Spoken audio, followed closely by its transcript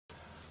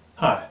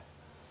Hi,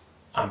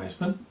 I'm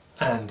Espen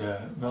and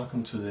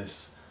welcome to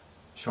this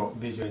short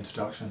video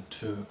introduction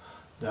to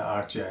the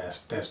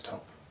ArcGIS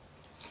desktop.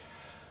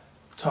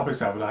 The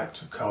topics I would like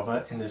to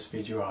cover in this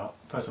video are,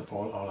 first of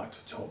all, I would like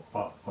to talk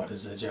about what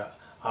is the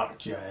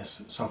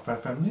ArcGIS software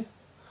family.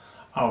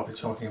 I'll be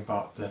talking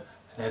about the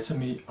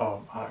anatomy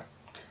of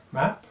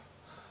ArcMap,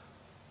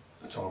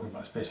 talking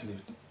about especially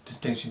the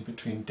distinction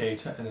between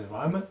data and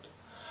environment.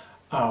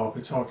 I'll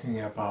be talking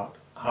about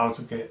how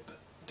to get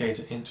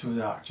data into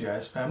the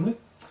ArcGIS family.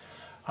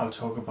 I'll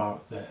talk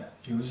about the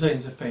user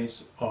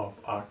interface of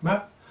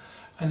ArcMap,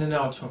 and then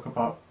I'll talk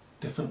about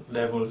different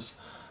levels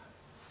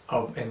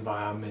of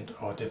environment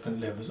or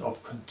different levels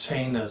of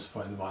containers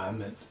for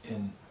environment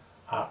in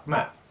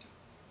ArcMap.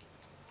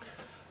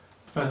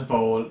 First of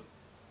all,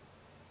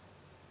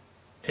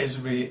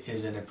 ESRI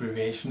is an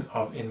abbreviation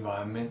of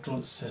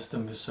Environmental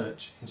System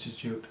Research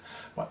Institute,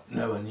 but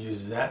no one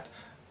uses that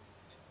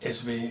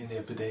ESRI in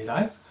everyday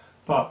life.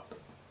 But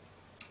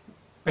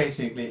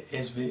basically,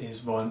 ESRI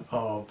is one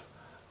of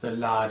the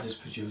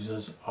largest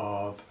producers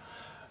of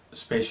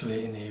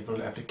spatially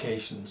enabled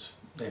applications.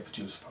 They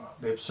produce for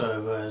web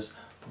servers,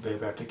 for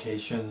web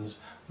applications,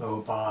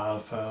 mobile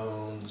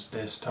phones,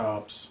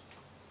 desktops,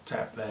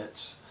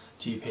 tablets,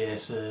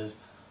 GPSs,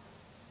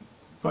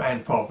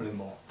 and probably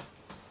more.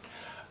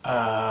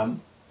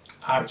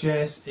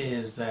 ArcGIS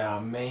is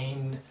their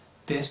main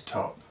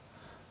desktop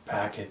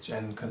package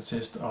and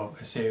consists of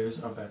a series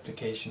of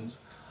applications,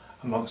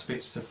 amongst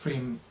which the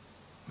three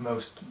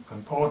most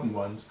important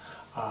ones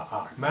are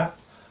ArcMap,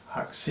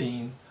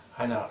 ArcScene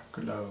and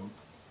ArcGlobe.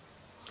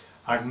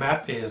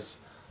 ArcMap is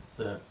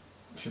the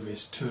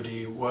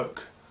 2D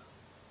work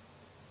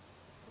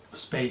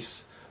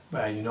space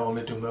where you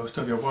normally do most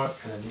of your work,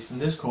 and at least in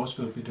this course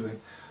we'll be doing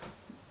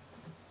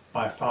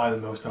by far the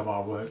most of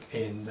our work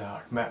in the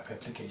ArcMap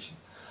application.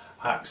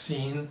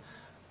 ArcScene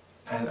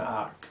and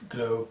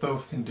ArcGlobe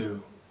both can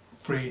do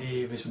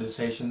 3D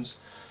visualizations.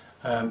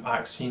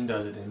 ArcScene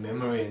does it in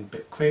memory and a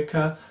bit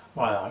quicker,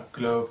 while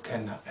ArcGlobe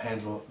can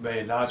handle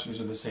very large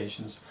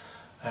visualizations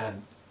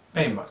and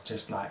very much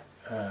just like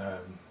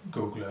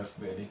Google Earth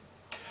really.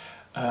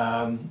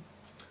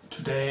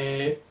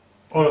 Today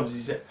all of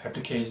these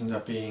applications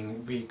are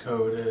being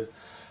recoded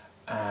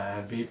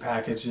and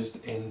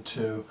repackaged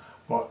into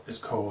what is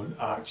called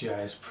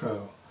ArcGIS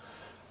Pro.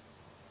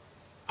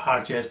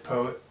 ArcGIS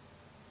Pro,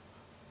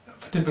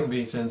 for different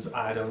reasons,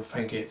 I don't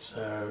think it's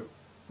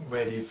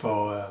ready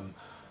for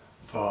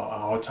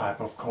our type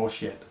of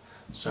course yet,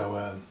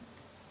 so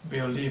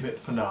we'll leave it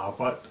for now,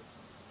 but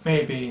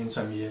maybe in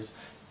some years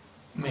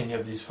many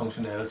of these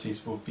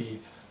functionalities will be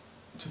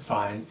to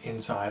find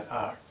inside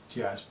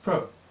ArcGIS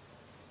Pro.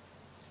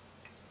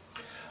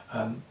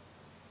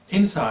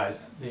 Inside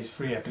these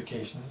three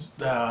applications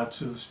there are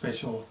two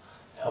special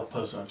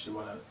helpers, or if you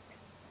want to,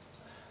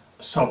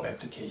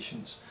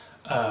 sub-applications.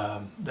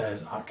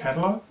 There's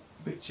ArcCatalog,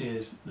 which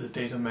is the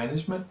data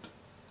management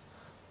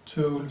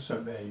tool, so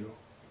where you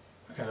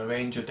can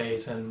arrange your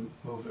data and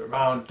move it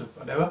around to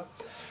whatever,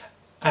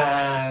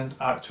 and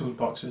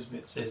ArcToolboxes,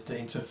 which is the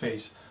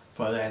interface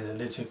for the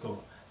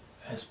analytical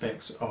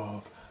aspects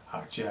of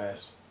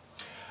ArcGIS.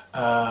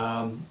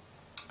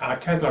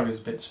 ArcCatalog is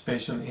a bit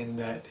special in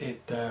that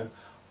it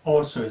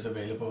also is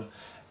available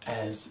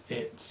as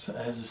a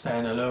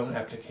standalone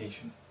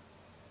application.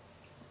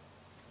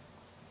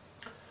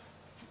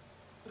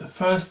 The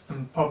first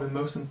and probably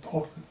most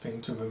important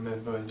thing to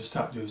remember when you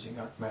start using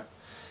ArcMap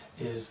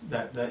is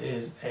that there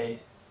is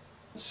a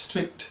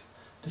strict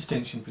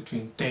distinction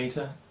between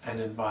data and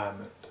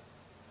environment.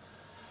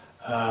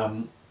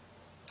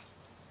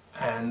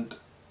 And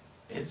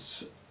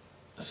it's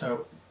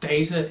so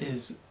data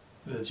is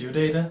the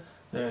geodata,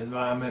 the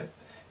environment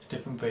is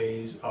different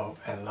ways of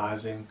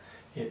analyzing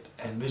it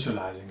and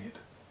visualizing it.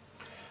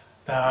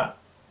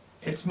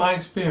 It's my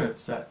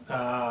experience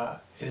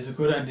that it is a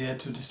good idea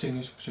to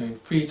distinguish between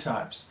three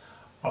types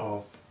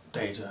of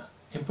data.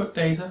 Input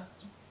data,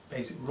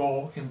 basic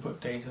raw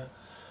input data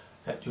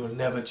that you'll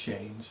never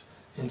change.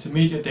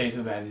 Intermediate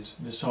data values,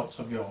 results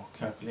of your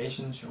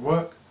calculations, your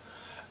work,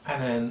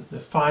 and then the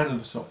final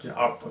result, your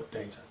output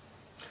data,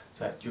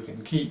 that you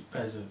can keep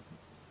as a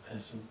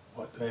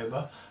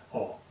whatever,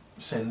 or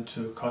send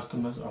to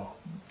customers, or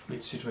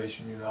which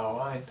situation you now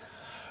are in.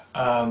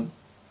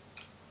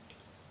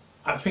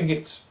 I think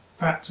it's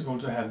practical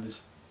to have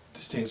this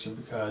distinction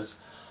because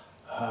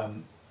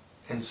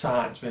in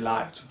science we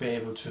like to be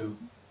able to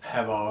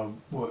have our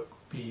work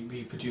be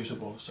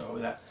reproducible, so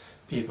that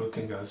people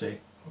can go and say,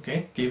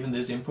 okay, given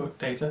this input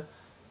data,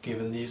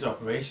 given these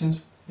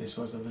operations, this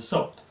was the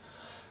result.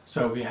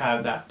 So we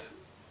have that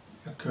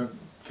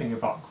thing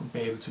about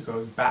being able to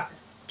go back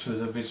to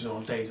the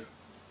original data.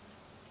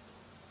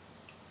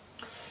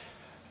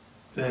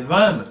 The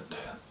environment,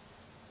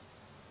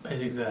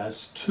 basically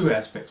there's two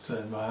aspects to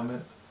the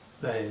environment.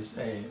 There is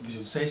a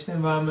visualization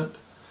environment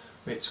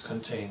which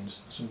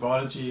contains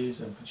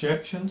symbologies and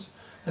projections,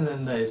 and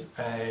then there's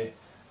a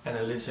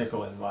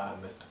analytical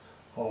environment,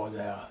 or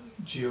their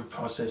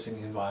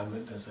geoprocessing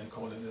environment as they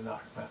call it in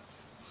ArcMap.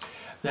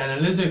 The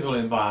analytical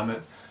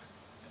environment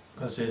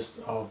consists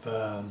of,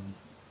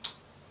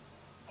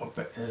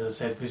 as I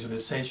said,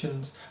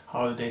 visualizations,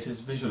 how the data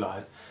is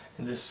visualized.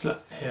 In this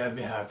here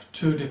we have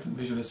two different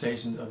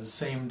visualizations of the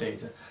same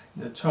data.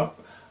 In the top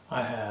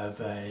I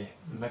have a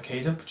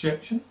Mercator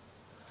projection,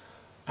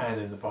 and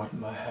in the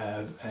bottom I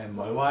have a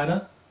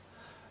Multiplier,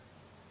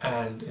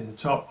 and in the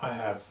top I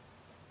have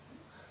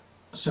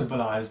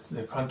symbolized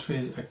the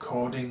countries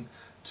according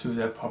to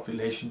their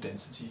population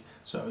density.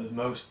 So the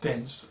most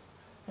dense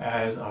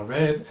areas are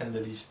red and the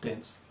least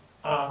dense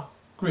are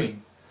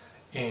green.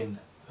 In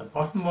the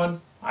bottom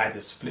one I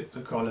just flipped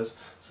the colors,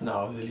 so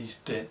now the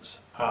least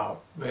dense are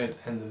red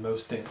and the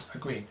most dense are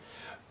green.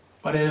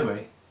 But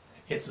anyway,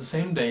 it's the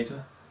same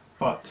data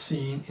but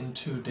seen in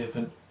two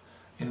different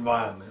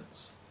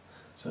environments.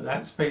 So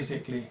that's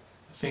basically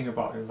the thing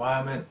about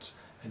environment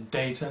and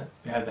data.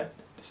 We have that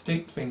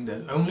distinct thing,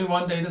 there's only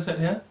one data set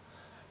here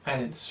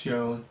and it's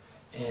shown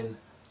in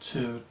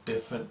two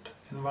different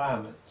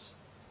environments.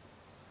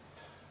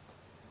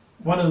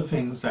 One of the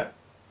things that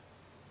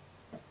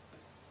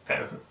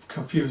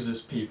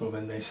confuses people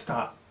when they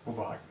start with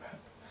ArcMap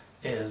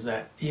is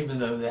that even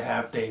though they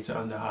have data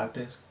on their hard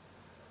disk,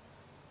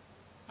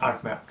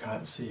 ArcMap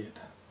can't see it.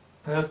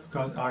 And that's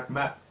because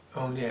ArcMap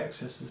only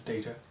accesses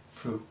data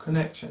through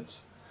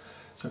connections.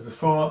 So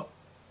before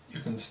you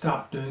can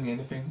start doing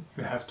anything,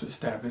 you have to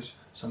establish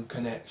some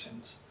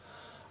connections.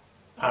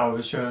 I will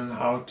be showing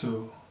how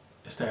to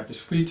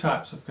establish three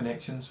types of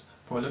connections: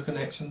 folder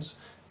connections,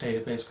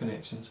 database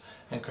connections,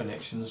 and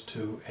connections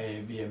to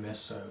a VMS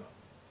server.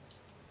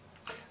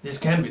 This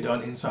can be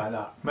done inside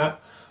ArcMap,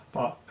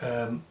 but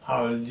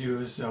I will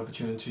use the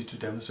opportunity to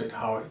demonstrate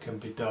how it can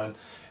be done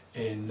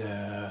in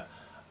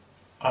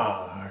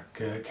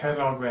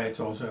ArcCatalog, where it's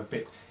also a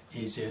bit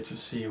easier to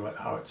see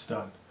how it's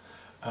done.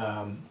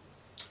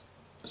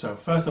 So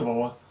first of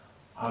all,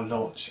 I'll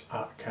launch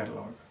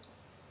ArcCatalog.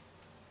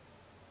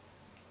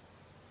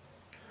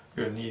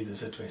 We'll need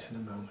this address in a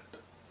moment.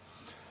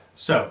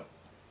 So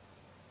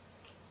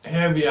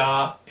here we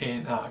are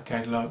in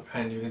ArcCatalog,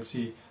 and you can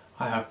see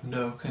I have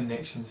no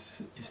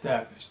connections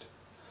established.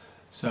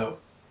 So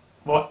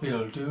what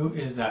we'll do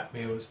is that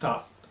we will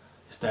start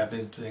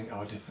establishing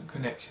our different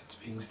connections.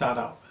 We can start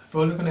out with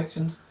folder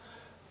connections,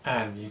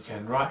 and you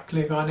can right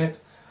click on it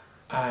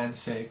and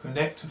say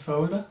connect to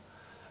folder,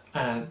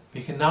 and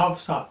we can now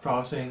start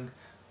browsing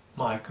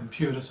my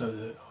computer, so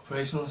the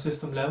operational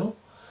system level.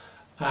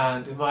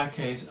 And in my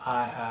case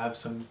I have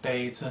some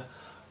data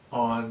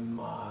on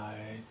my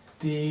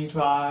D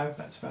drive,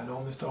 that's where I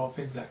normally store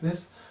things like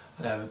this.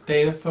 I have a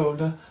data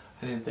folder,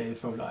 and in the data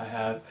folder I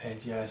have a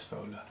GIS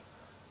folder.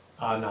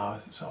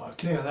 So I'll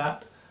click on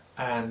that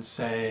and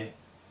say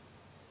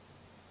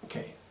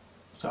okay.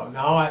 So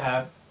now I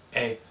have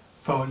a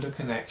folder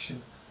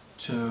connection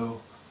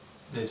to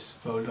this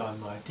folder on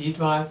my D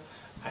drive,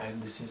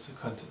 and this is the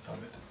contents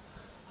of it.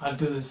 I'll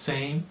do the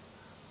same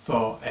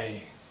for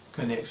a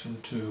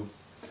connection to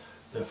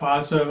the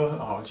file server,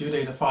 our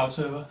geodata file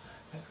server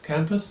at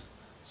campus.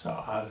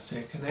 So I'll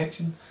say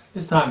connection.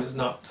 This time it's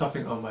not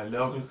something on my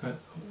local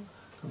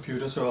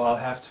computer, so I'll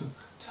have to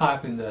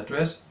type in the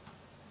address.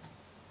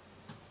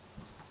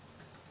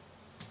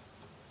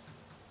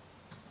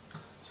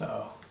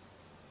 So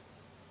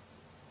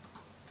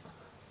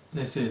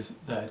this is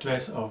the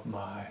address of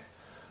my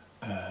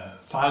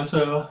file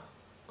server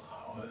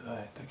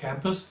at the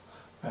campus,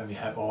 where we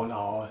have all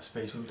our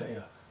spatial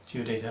data,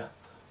 geodata.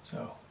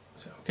 So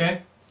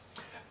okay,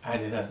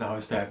 and it has now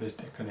established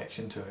a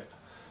connection to it.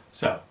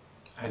 So,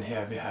 and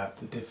here we have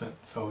the different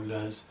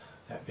folders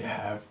that we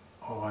have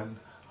on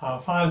our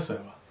file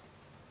server.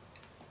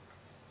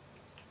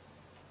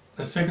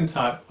 The second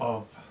type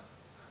of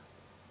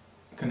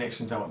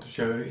connections I want to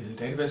show you is a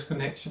database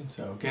connection.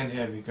 So again,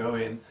 here we go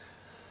in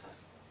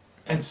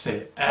and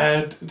say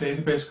add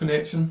database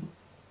connection.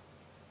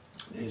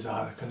 These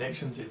are the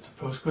connections. It's a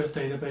Postgres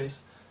database.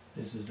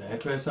 This is the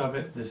address of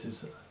it. This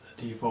is the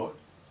default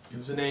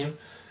username,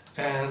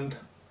 and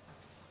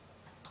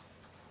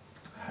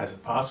has a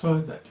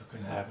password that you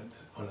can have in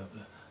one of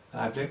the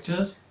live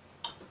lectures.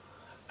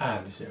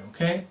 And we say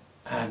OK,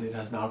 and it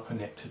has now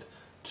connected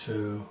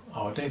to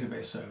our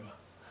database server.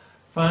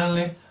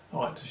 Finally, I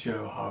want to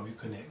show how we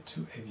connect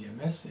to a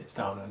VMS. It's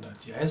down under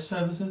GIS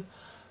services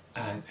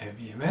and a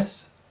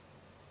VMS.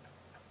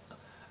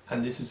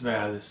 And this is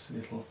where this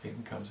little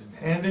thing comes in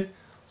handy.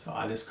 So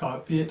I'll just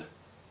copy it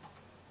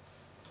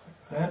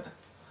like that,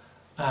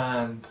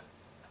 and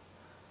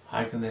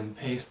I can then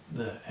paste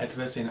the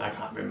address in. I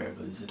can't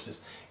remember this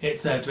address.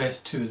 It's the address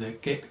to the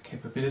get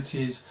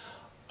capabilities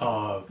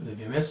of the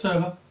VMS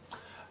server.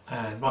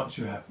 And once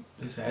you have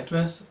this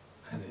address,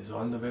 and it's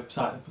on the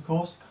website of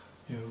course,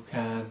 you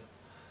can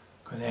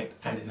connect,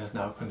 and it has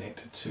now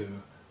connected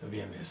to the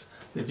VMS.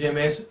 The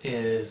VMS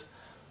is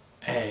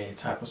a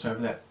type of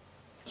server that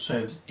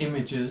serves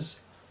images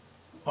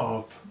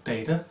of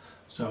data,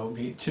 so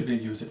we typically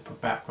use it for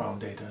background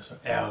data, so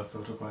aerial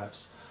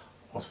photographs,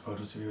 also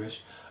photos if you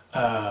wish,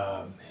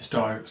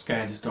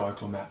 scanned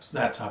historical maps,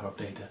 that type of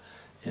data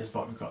is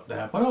what we've got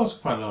there, but also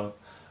quite a lot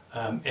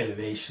of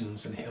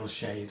elevations and hill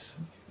shades,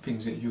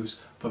 things you use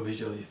for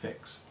visual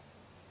effects.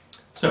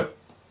 So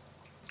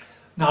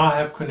now I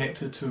have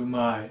connected to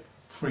my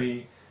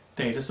three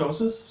data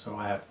sources. So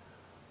I have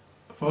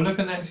folder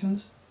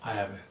connections, I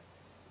have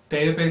a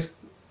database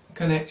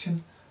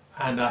connection,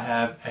 and I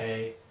have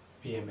a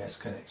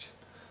VMS connection.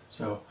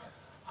 So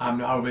I'm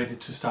now ready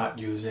to start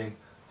using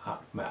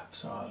ArcMap.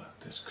 So I'll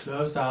just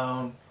close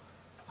down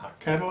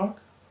ArcCatalog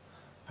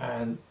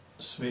and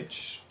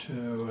switch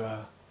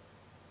to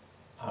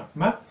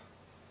ArcMap.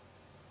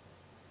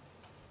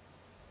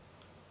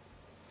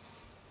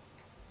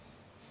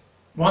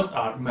 Once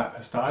ArcMap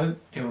has started,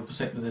 it will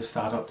present with this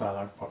startup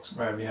dialog box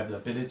where we have the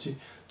ability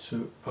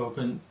to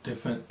open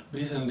different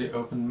recently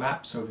opened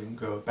maps, so we can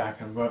go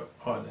back and work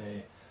on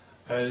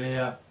a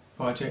earlier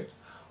project,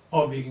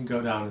 or we can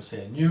go down and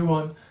say a new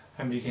one,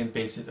 and we can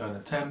base it on a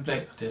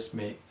template or just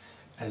make,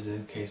 as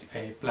in the case,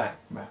 a blank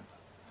map.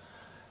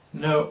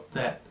 Note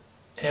that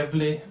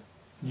every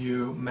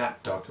new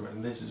map document,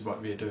 and this is what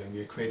we are doing,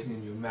 we are creating a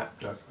new map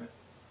document,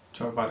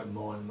 talk about it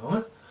more in a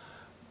moment,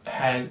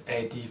 has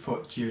a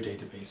default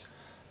geodatabase.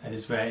 That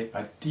is where it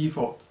by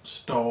default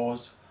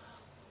stores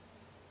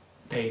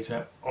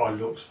data or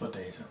looks for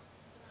data.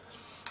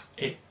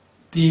 It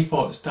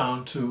defaults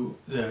down to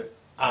the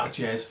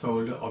ArcGIS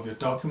folder of your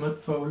document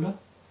folder.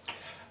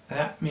 And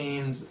that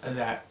means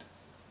that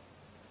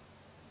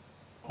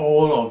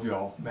all of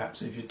your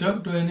maps, if you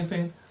don't do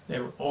anything,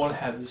 they will all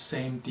have the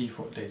same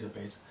default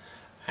database,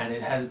 and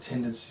it has a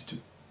tendency to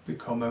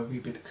become a wee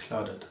bit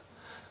cluttered.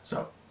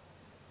 So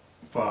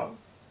for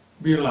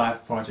real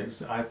life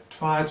projects, I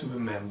try to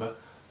remember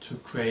to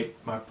create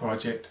my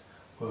project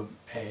with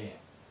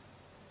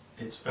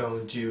its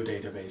own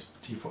geodatabase,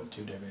 default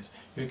geodatabase.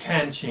 You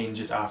can change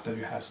it after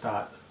you have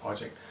started the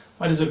project,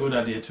 but it's a good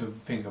idea to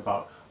think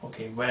about,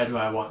 okay, where do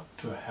I want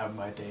to have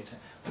my data?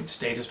 Which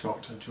data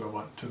structure do I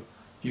want to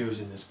use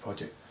in this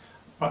project?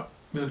 But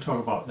we'll talk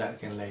about that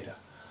again later.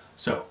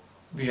 So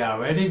we are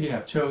ready, we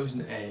have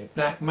chosen a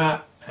blank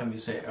map, and we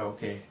say,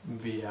 okay,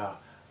 we are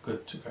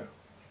good to go.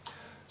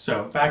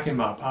 So back in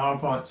my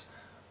PowerPoints,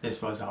 this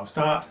was our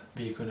start.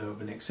 We can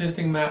open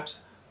existing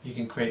maps, we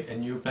can create a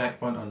new blank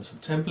one on some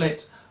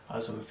templates,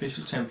 some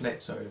official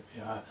templates. So if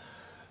you are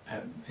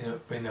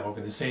in an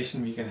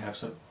organization, we can have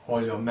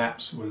all your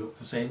maps will look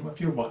the same. If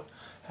you want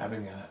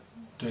doing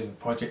a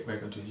project where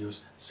you're going to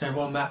use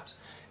several maps,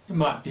 it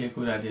might be a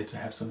good idea to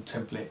have some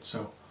templates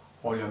so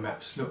all your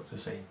maps look the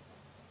same.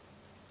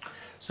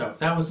 So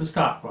that was the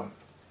start one.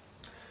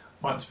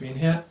 Once we're in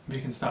here,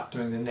 we can start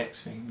doing the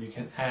next thing. We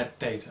can add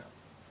data.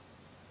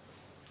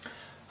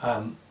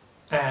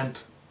 And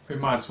we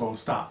might as well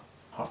start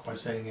off by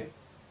saying it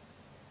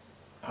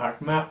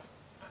ArcMap.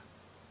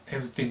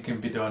 Everything can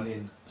be done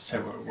in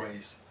several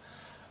ways.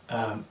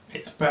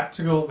 It's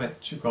practical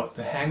that you got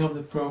the hang of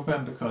the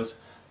program, because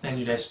then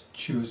you just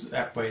choose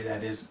that way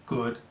that is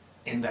good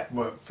in that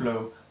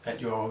workflow that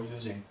you're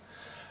using.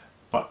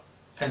 But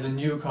as a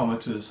newcomer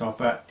to the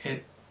software,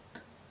 it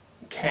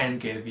can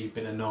get a wee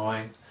bit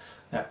annoying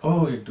that,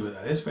 oh, you do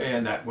it this way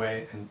and that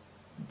way, and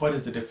what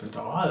is the difference,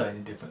 or are there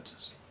any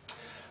differences?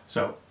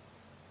 So,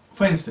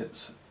 for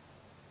instance,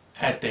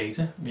 add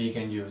data, we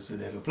can use the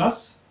little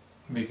plus,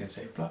 we can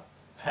say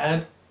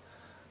add,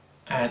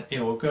 and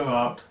it will go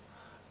out,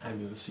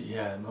 and you'll see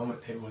here in a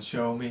moment, it will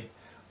show me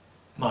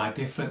my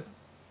different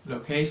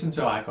locations.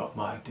 So I got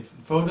my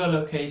different folder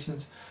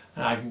locations,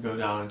 and I can go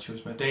down and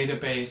choose my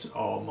database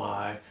or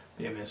my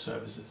VMS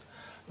services.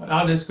 But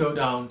I'll just go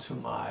down to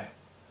my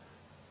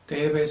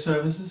database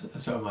services,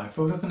 so my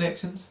folder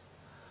connections,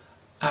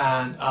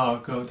 and I'll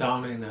go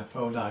down in a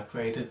folder I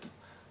created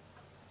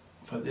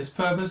for this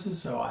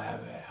purposes. So I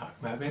have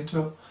a ArcMap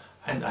intro,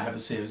 and I have a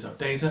series of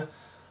data.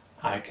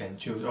 I can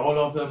choose all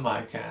of them.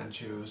 I can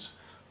choose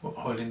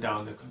holding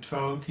down the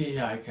control key.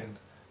 I can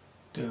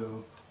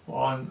do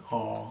one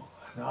or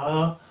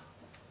another,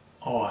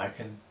 or I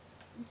can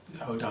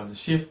hold down the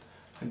shift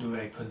and do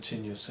a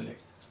continuous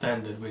select,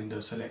 standard window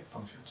select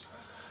functions.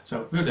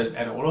 So we'll just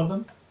add all of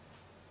them.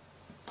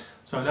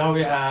 So now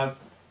we have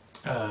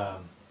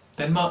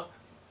Denmark,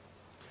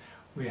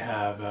 we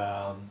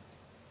have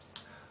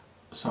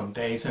some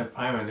data,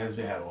 primarily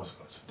we have also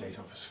got some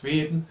data for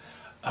Sweden,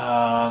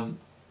 and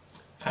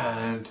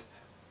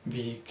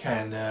we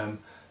can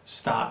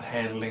start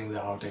handling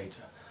our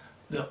data.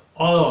 The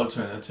other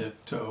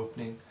alternative to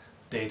opening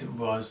data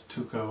was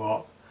to go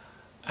up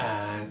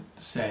and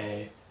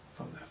say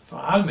from the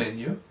file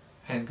menu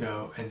and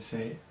go and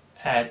say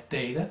add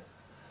data,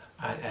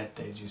 and add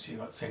data, you see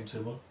got the same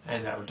symbol,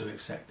 and that will do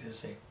exactly the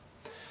same.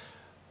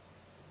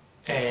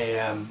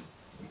 A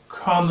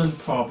common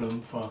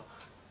problem for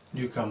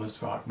newcomers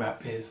to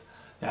ArcMap is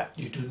that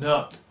you do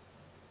not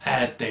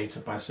add data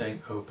by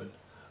saying open.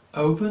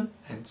 Open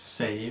and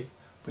save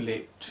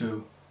relate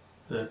to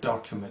the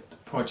document, the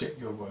project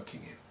you're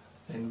working in,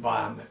 the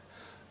environment.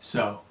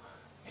 So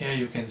here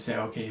you can say,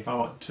 okay, if I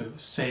want to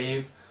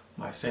save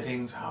my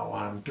settings, how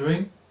I'm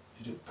doing,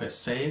 you do press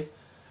save,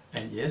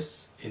 and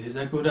yes, it is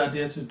a good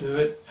idea to do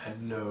it,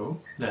 and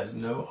no, there's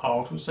no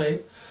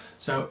autosave.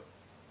 So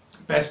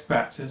best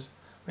practice,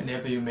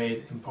 whenever you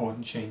made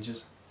important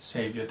changes,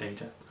 save your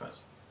data,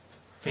 because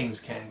things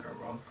can go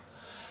wrong.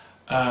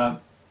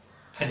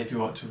 And if you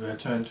want to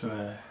return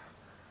to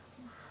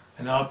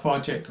another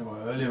project or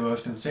an earlier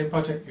version of the same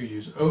project, you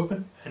use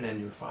open, and then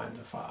you find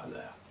the file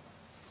there.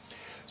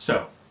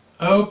 So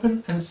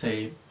open and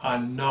save are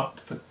not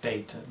for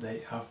data,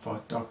 they are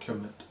for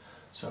document.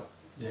 So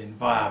the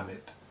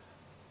environment.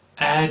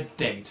 Add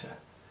data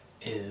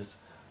is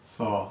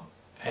for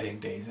adding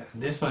data,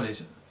 and this one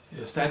is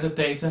your standard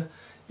data.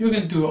 You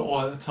can do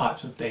all the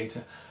types of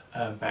data,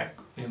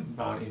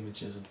 background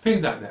images and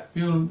things like that.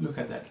 We'll look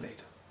at that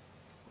later.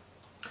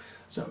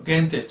 So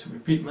again, just to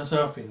repeat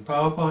myself, in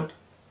PowerPoint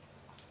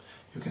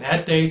you can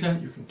add data,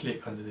 you can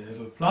click on the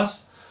little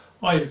plus,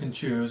 or you can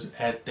choose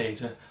add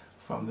data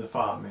from the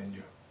file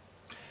menu.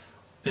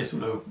 This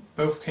will open,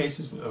 both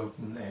cases will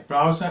open a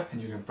browser,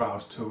 and you can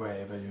browse to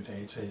wherever your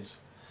data is.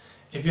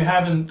 If you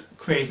haven't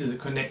created the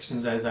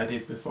connections as I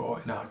did before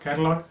in our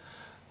catalog,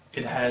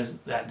 it has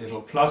that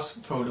little plus,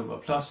 folder with a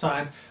plus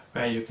sign,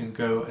 where you can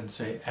go and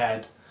say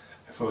add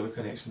a folder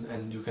connection,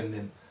 and you can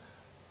then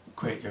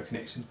create your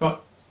connections,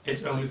 but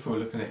it's only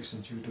folder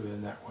connections you do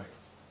in that way.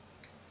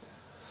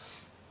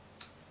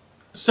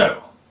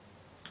 So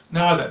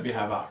now that we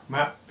have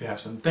ArcMap, we have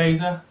some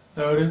data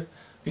loaded,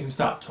 we can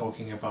start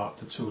talking about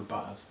the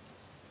toolbars.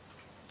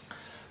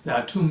 There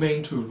are two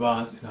main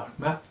toolbars in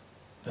ArcMap.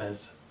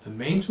 There's the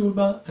main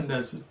toolbar and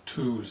there's the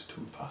tools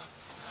toolbar.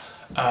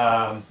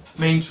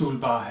 Main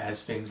toolbar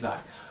has things like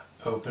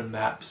open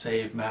map,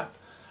 save map,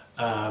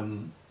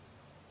 cut,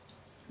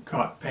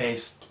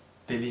 paste,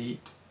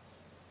 delete,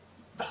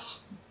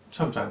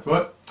 sometimes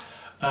work,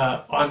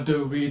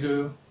 undo,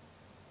 redo.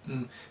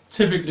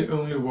 Typically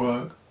only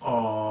work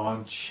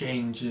on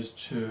changes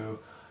to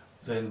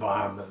the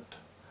environment.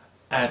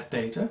 Add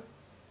data,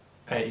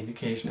 an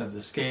indication of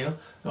the scale,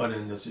 not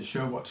only does it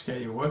show what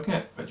scale you're working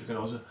at, but you can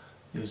also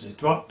use a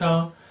drop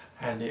down,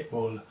 and it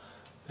will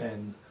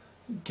then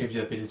give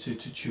you the ability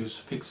to choose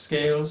fixed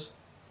scales.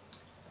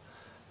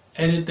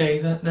 Edit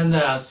data, then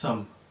there are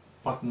some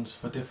buttons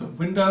for different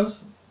windows.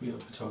 We'll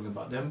be talking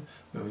about them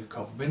when we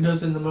cover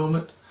Windows in a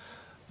moment.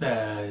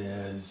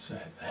 There is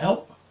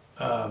help.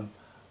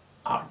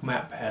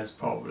 ArcMap has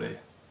probably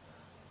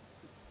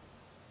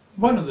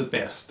one of the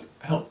best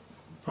help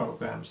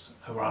programs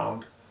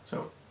around,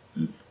 so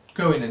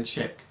go in and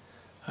check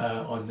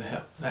on the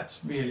help. That's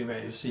really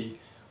where you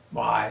see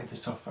why the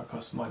software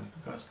costs money,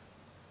 because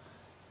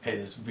it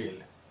is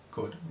really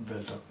good,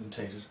 well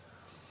documented.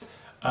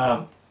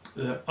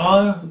 The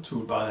other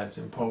toolbar that's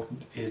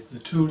important is the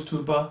tools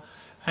toolbar,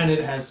 and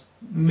it has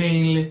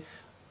mainly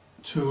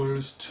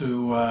tools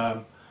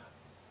to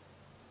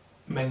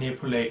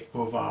manipulate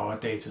with our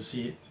data,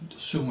 see,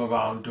 zoom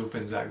around, do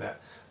things like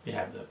that. We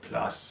have the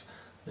plus,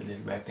 the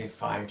little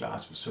magnifying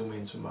glass with zoom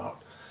in, zoom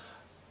out,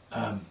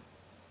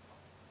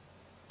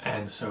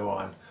 and so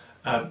on.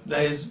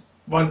 There is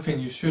one thing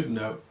you should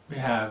note. We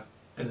have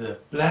the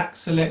black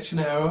selection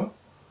arrow,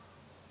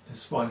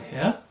 this one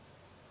here,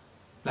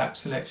 black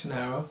selection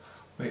arrow,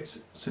 which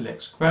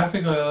selects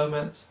graphical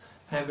elements,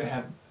 and we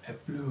have a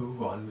blue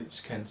one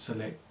which can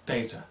select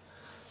data.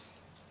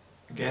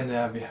 Again,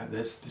 there we have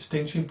this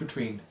distinction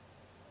between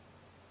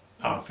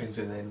our things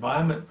in the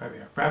environment, where we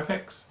have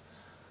graphics,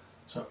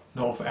 so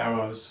north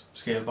arrows,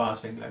 scale bars,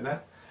 things like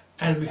that,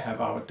 and we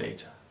have our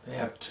data. They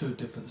have two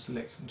different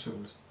selection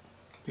tools.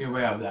 Be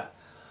aware of that.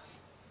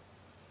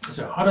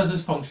 So how does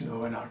this function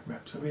over in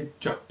ArcMap? So we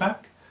jump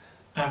back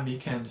and we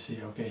can see,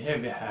 okay, here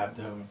we have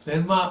the whole of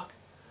Denmark,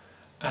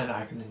 and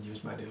I can then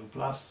use my little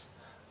plus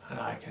and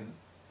I can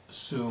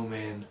zoom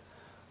in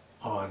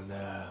on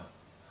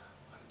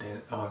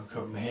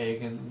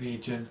Copenhagen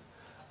region.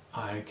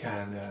 I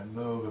can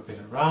move a bit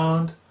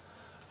around.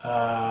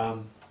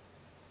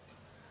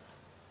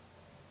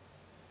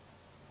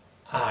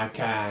 I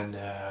can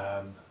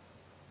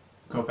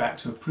go back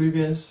to a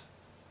previous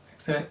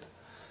extent.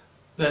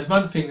 There's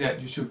one thing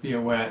that you should be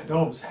aware, it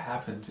always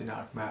happens in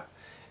ArcMap,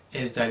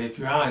 is that if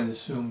you are in the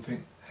zoom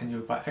thing and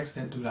you by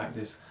accident do like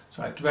this,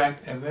 so I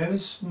dragged a very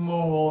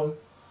small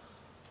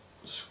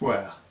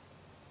square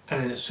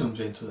and then it zooms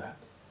into that,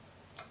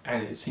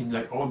 and it seems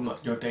like all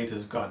your data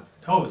is gone.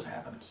 It always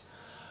happens.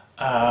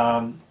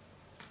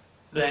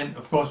 Then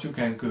of course you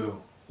can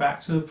go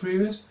back to the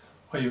previous,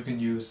 or you can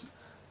use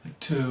the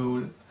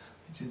tool,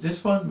 which is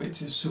this one,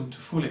 which is zoom to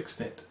full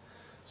extent.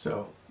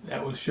 So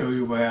that will show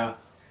you where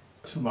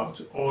zoom out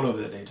to all of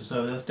the data.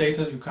 So there's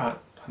data you can't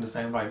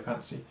understand why you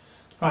can't see.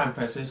 Try and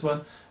press this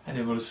one and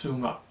it will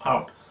zoom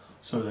out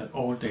so that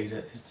all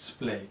data is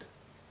displayed.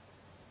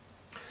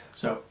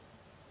 So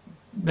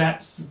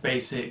that's the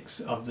basics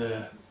of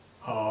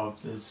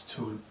this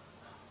tool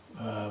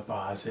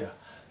bars here.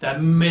 There are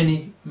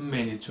many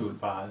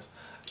toolbars.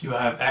 You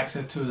have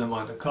access to them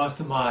on the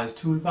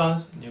customized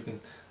toolbars, and you can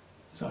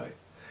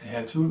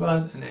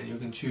toolbars, and then you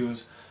can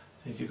choose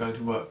if you're going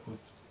to work with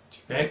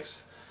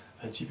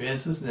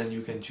GPSs, then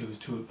you can choose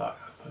toolbar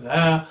for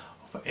there,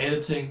 or for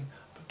editing,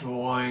 for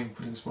drawing,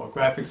 putting small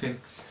graphics in.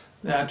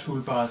 There are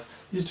toolbars.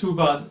 These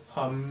toolbars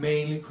are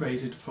mainly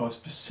created for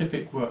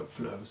specific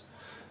workflows.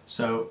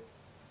 So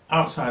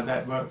outside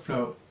that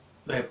workflow,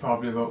 they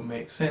probably won't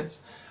make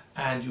sense,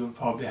 and you'll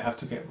probably have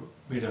to get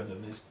rid of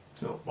them.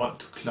 You don't want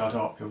to clutter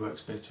up your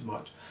workspace too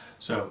much.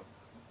 So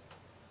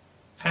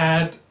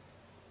add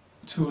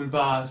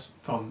toolbars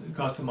from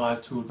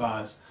customized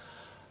toolbars,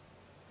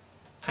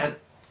 and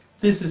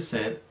this is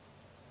said,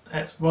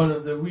 that's one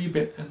of the wee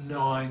bit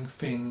annoying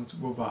things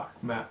with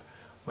ArcMap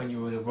when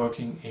you're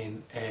working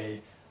in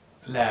a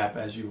lab,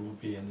 as you will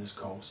be in this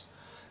course.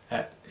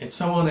 That if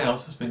someone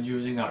else has been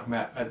using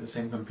ArcMap at the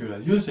same computer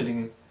you're sitting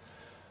in,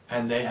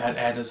 and they had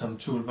added some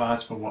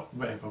toolbars for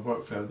whatever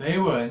workflow they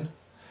were in,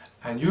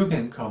 and you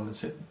can come and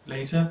sit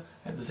later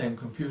at the same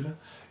computer,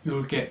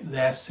 you'll get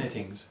their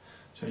settings.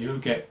 So you'll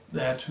get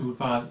their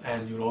toolbars,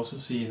 and you'll also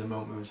see in a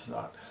moment when we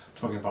start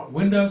talking about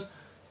Windows,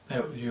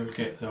 you'll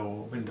get their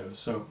Windows.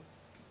 So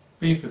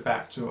briefly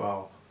back to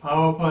our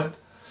PowerPoint,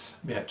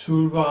 we have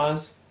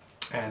toolbars,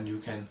 and you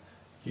can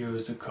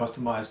use the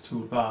customized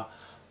toolbar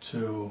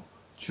to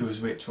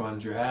choose which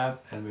ones you have,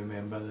 and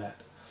remember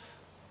that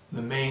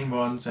the main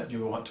ones that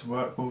you want to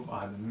work with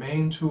are the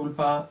main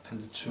toolbar and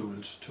the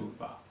tools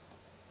toolbar.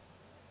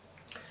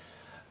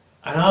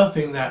 Another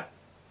thing that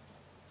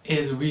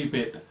is a wee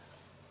bit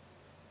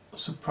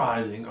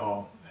surprising,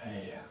 or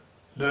a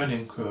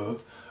learning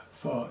curve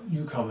for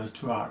newcomers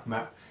to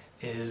ArcMap,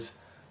 is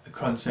the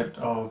concept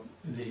of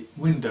the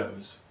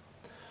windows.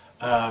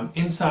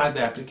 Inside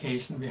the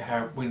application we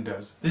have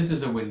windows. This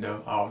is a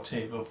window, our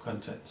table of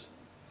contents.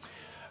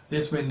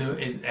 This window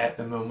is at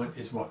the moment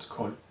is what's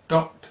called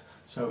docked,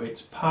 so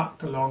it's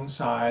parked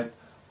alongside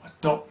or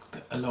docked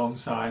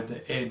alongside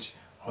the edge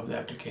of the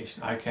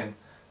application. I can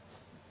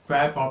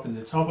grab up in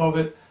the top of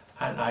it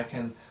and I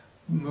can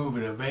move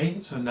it away,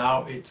 so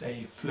now it's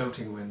a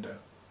floating window.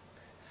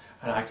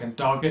 And I can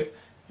dock it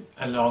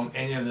along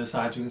any of the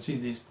sides. You can see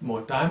these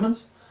more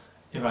diamonds.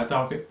 If I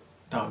dock it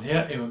down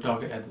here, it will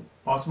dock it at the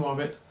bottom of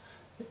it,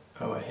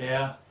 over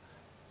here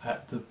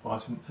at the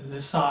bottom of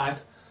this side.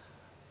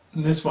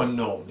 And this one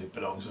normally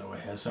belongs over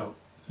here, so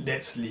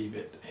let's leave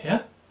it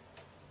here.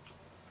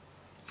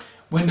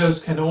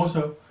 Windows can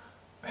also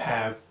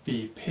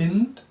be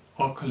pinned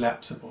or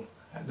collapsible.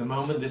 At the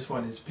moment this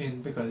one is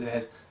pinned because it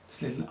has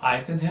this little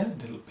icon here,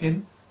 a little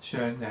pin,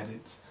 showing that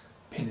its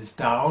pin is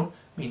down,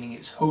 meaning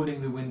it's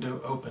holding the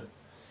window open.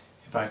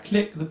 If I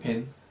click the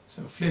pin,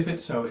 so flip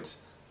it so its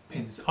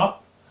pin is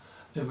up,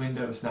 the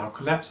window is now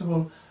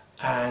collapsible,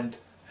 and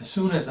as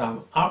soon as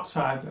I'm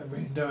outside the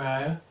window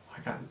area,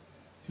 I can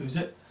use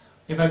it.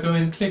 If I go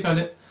in and click on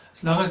it,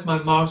 as long as my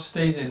mouse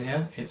stays in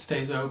here, it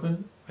stays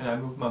open. When I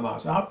move my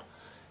mouse out,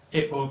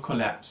 it will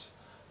collapse.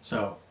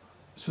 So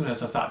as soon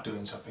as I start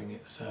doing something,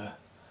 it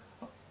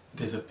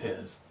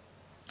disappears.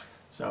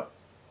 So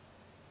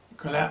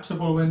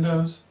collapsible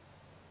windows,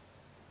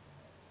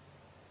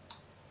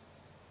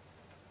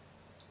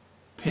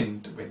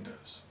 pinned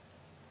windows.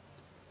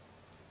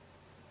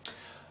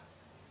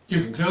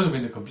 You can close the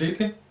window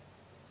completely,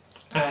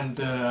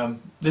 and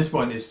this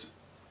one is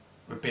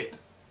a bit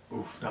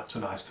not so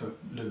nice to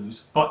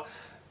lose, but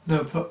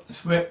no,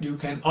 you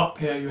can, up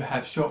here you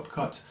have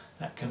shortcuts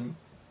that can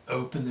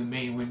open the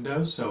main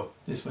window. So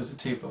this was the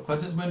table of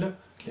contents window,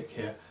 click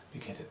here, we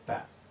get it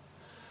back.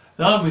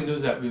 The other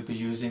windows that we'll be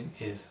using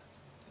is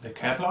the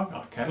catalog,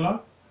 our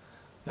catalog.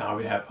 Now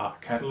we have our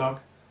catalog,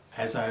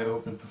 as I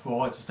opened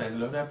before, it's a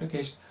standalone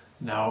application,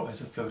 now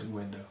as a floating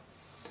window.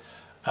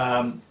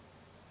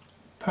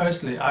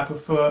 Personally, I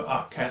prefer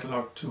our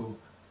catalog to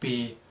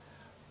be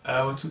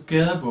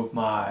together with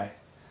my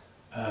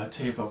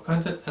table of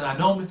contents, and I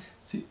normally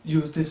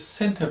use this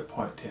center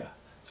point here.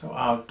 So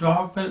I'll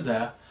drag it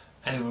there,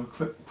 and it will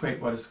create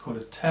what is called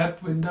a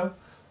tabbed window.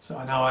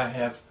 So now I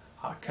have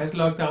our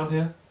catalog down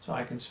here, so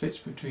I can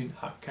switch between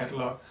our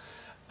catalog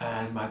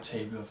and my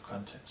table of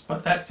contents.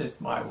 But that's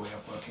just my way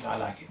of working. I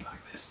like it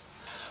like this.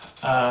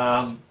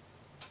 The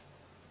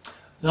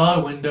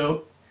other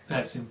window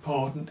that's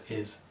important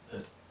is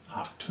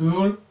our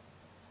tool.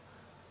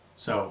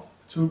 So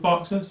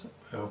toolboxes,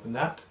 we open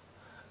that,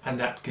 and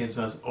that gives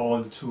us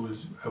all the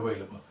tools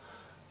available.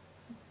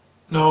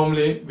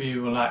 Normally we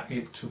would like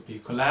it to be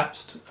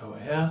collapsed over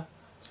here,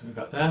 so we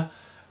got there.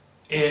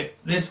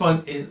 This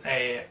one is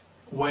a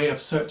way of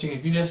searching.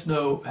 If you just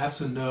have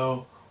to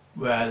know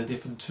where the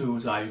different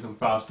tools are, you can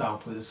browse down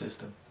through the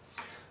system.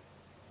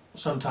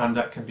 Sometimes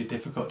that can be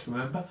difficult to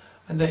remember,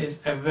 and there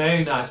is a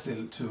very nice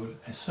little tool,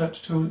 a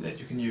search tool that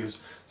you can use.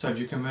 So if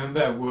you can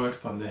remember a word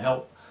from the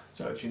help,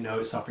 so if you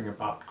know something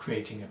about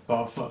creating a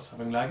buffer or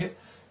something like it,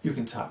 you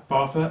can type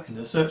buffer in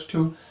the search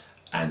tool,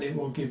 and it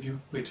will give you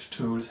which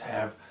tools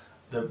have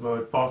the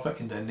word buffer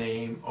in the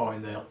name or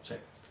in the help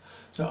text.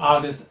 So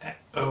I'll just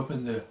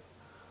open the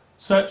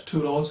search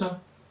tool also,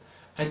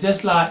 and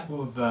just like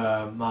with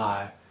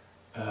my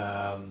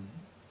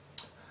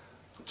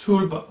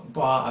toolbox,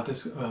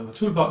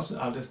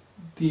 I'll just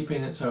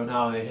deepen it so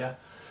now they're here.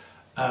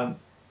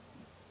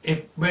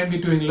 When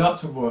we're doing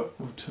lots of work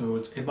with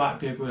tools, it might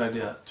be a good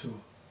idea to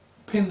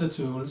pin the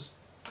tools,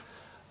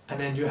 and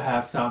then you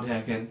have down here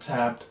again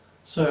tabbed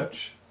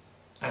search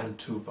and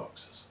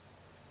toolboxes.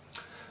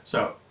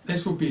 So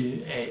this will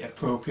be an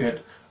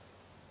appropriate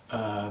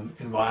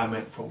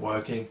environment for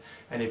working,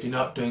 and if you're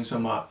not doing so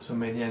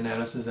many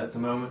analysis at the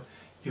moment,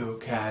 you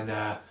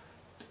can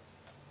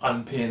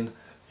unpin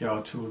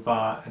your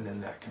toolbar and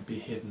then that can be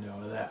hidden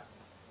over there.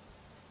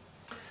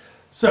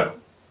 So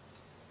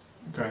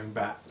going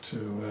back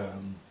to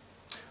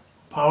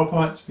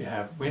PowerPoints, we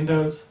have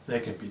windows. They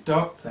can be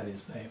docked, that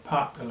is, they are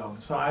parked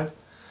alongside.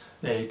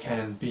 They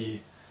can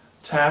be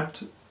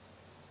tabbed,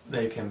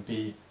 they can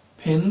be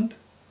pinned,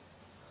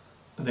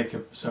 they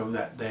can, so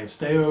that they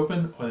stay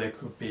open, or they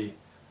could be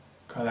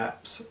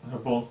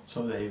collapsible,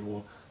 so they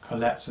will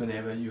collapse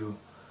whenever you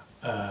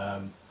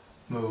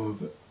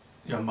move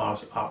your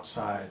mouse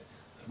outside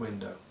the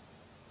window.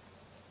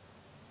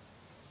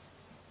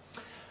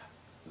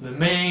 The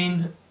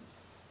main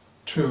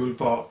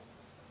toolbar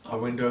or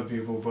window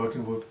we were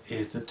working with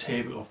is the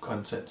table of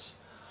contents.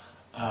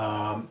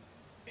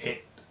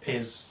 It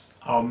is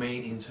our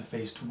main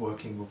interface to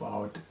working with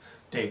our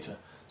data.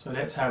 So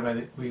let's have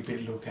a wee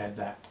bit look at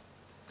that.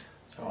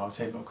 So our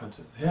table of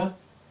contents here.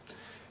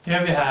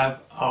 Here we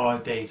have our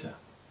data.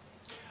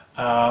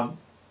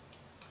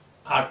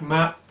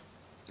 ArcMap,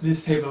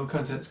 this table of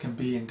contents can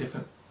be in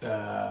different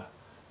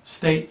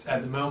states.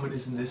 At the moment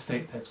it's in this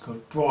state that's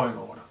called drawing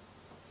order.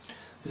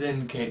 This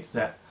indicates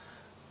that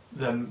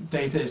the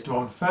data is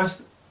drawn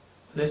first,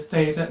 this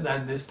data,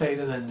 then this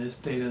data, then this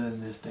data,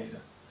 then this data.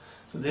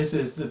 So this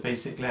is the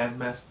basic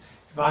landmass.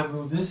 If I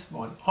move this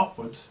one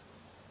upwards,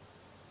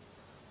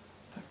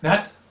 like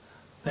that,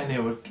 then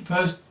it will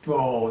first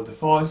draw all the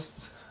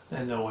forests,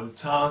 then all the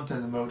towns,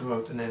 then the motor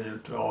roads, and then it will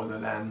draw the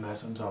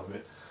landmass on top of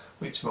it,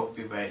 which won't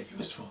be very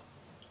useful.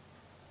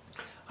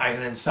 I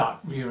can then start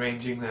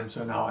rearranging them,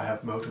 so now I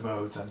have motor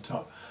roads on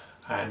top,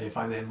 and if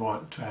I then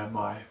want to have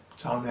my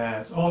town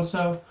areas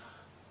also,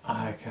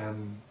 I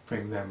can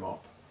bring them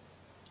up.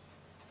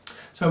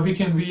 So we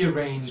can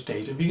rearrange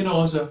data. We can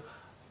also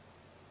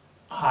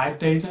hide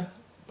data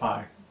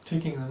by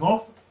ticking them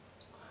off.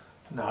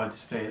 Now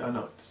displayed or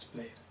not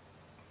displayed.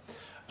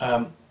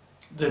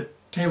 The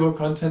table of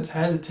contents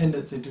has a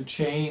tendency to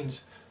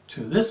change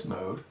to this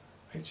mode,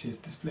 which is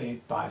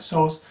displayed by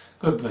source.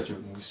 Good, because you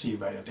can see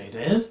where your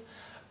data is.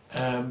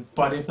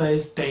 But if there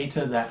is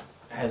data that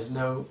has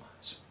no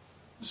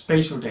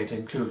spatial data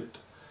included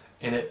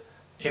in it,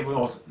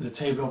 the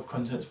table of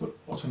contents will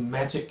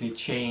automatically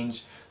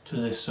change to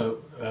this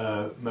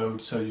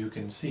mode so you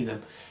can see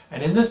them.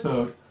 And in this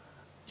mode,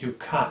 you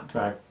can't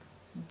drag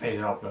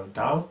data up or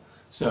down,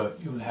 so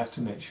you'll have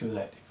to make sure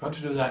that if you want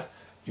to do that,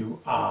 you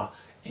are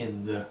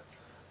in the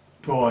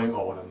drawing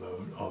order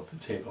mode of the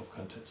table of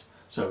contents.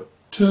 So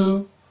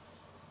two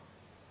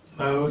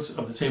modes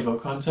of the table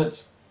of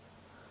contents: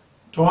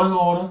 drawing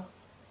order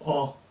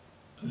or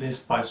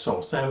list by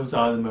source. Those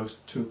are the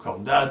most two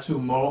common. There are two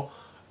more,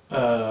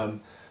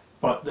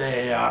 but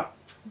they are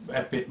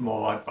a bit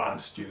more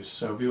advanced use,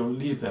 so we will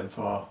leave them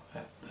for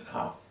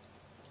now.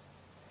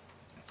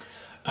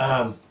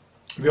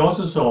 We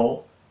also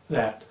saw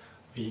that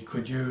we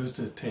could use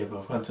the table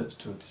of contents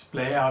to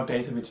display our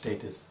data. Which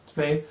data is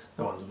displayed?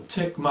 The ones with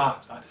tick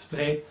marks are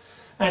displayed,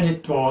 and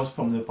it draws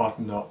from the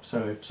bottom up.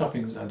 So if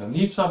something is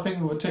underneath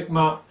something with a tick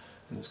mark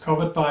and it's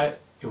covered by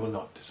it, it will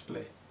not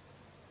display.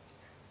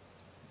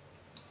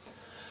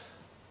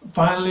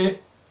 Finally,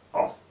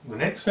 the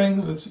next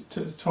thing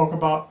to talk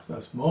about,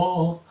 there's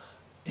more,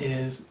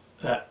 is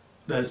that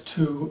there's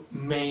two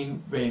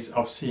main ways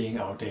of seeing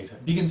our data.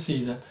 We can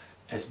see them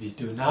as we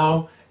do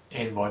now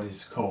in what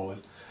is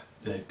called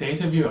the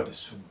data view, or the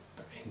zoom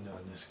in on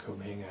this comb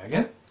here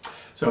again.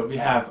 So we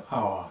have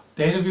our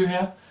data view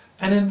here,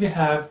 and then we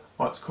have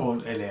what's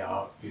called a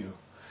layout view.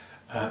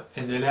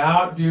 In the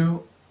layout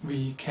view,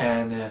 we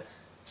can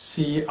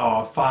see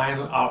our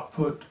final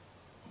output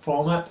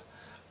format,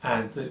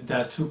 and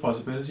there's two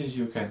possibilities.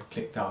 You can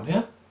click down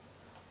here,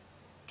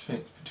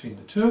 between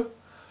the two,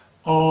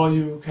 or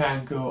you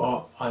can go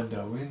up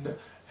under window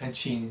and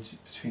change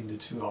between the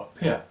two up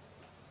here.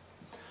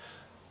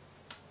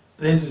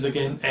 This is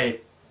again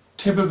a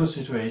typical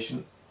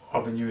situation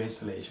of a new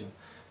installation.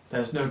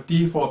 There's no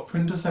default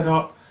printer set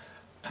up,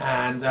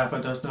 and therefore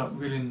does not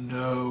really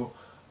know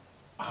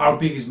how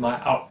big is my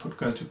output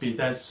going to be.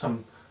 There's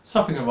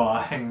something of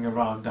our hanging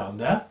around down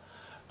there,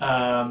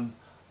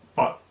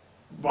 but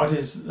what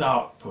is the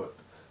output?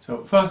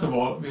 So first of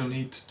all, we'll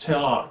need to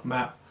tell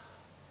ArcMap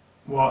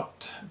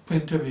what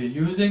printer we're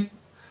using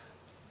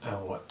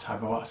and what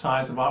type of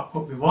size of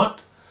output we want.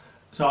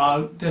 So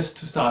I'll just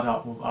to start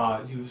out with,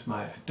 I'll use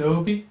my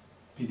Adobe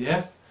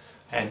PDF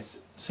and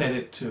set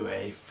it to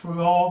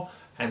A4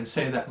 and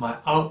say that my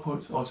output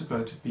is also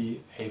going to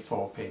be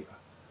A4 paper.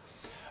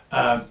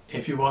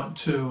 If you want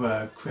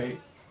to create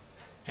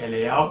a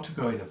layout to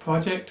go in a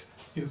project,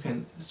 you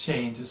can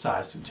change the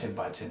size to 10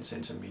 by 10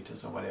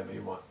 centimeters or whatever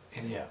you want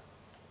in here.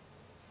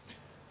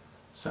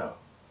 So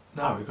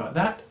now we've got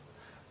that.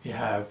 We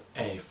have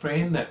a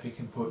frame that we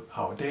can put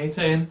our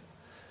data in,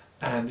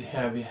 and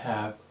here we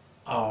have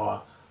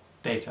our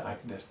data. I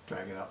can just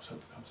drag it up so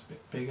it becomes a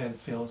bit bigger and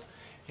fills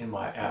in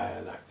my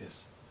area like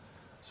this.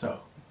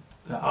 So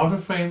the outer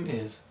frame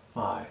is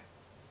my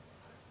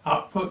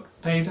output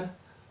data,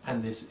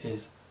 and this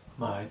is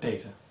my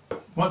data.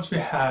 Once we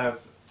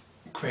have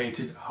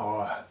created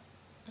our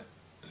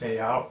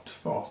layout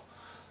for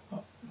a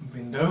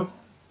window,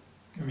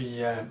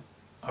 we are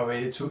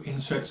ready to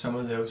insert some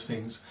of those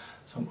things,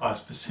 some are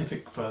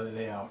specific for the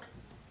layout.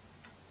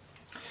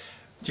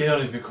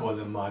 Generally we call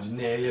them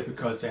marginalia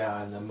because they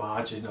are in the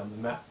margin of the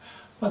map,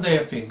 but they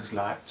are things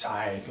like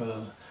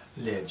title,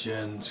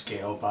 legend,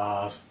 scale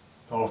bars,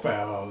 north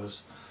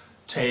arrows,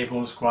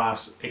 tables,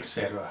 graphs,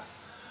 etc.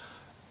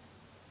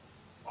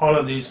 All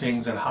of these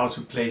things and how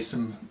to place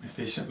them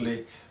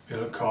efficiently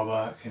we'll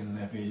cover in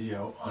a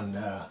video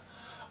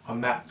on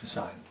map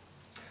design.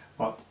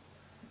 But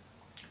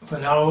for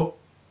now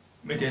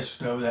we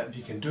just know that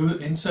we can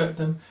insert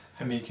them,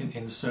 and we can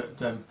insert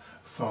them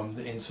from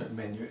the insert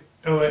menu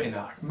over in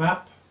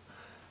ArcMap.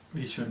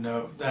 We should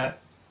know that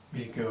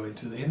we go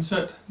into the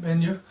insert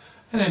menu,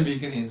 and then we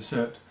can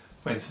insert,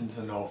 for instance,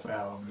 a north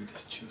arrow. We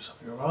just choose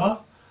URL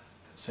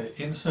and say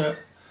insert,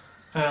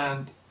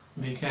 and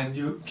we can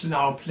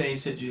now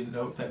place it. You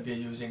note that we're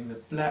using the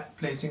black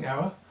placing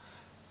arrow,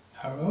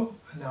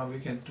 and now we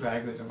can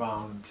drag it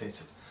around and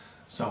place it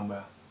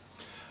somewhere.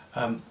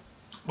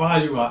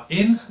 While you are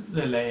in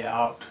the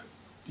layout,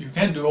 you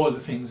can do all the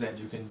things that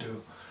you can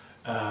do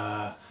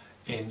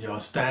in your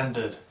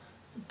standard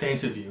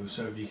data view.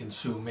 So we can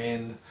zoom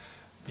in,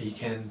 we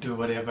can do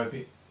whatever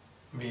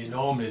we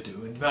normally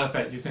do. And as a matter of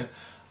fact,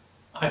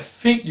 I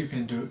think you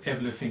can do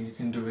everything you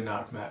can do in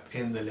ArcMap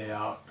in the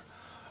layout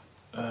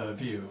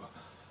view.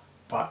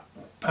 But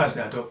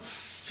personally, I don't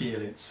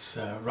feel it's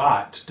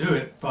right to do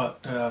it.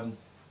 But I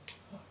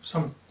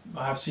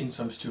have seen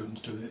some students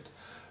do it.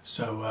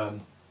 So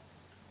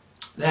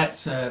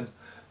that's the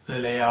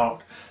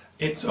layout.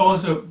 It's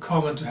also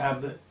common to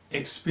have the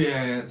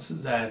experience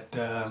that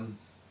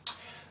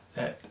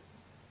that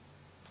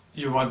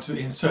you want to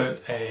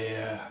insert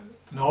a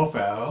north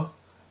arrow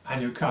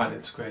and you can't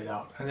integrate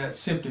out, and that's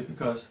simply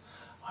because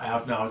I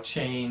have now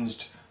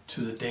changed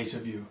to the data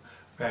view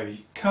where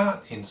we can't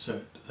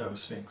insert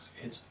those things.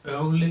 It's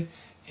only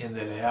in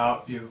the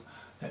layout view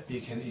that we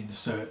can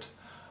insert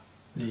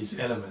these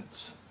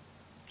elements.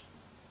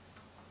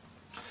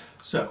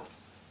 So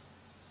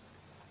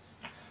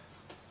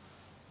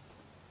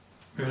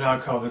we've now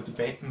covered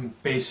the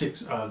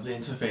basics of the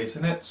interface,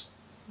 and let's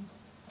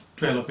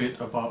drill a bit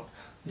about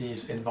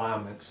these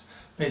environments.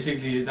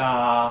 Basically, there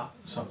are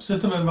some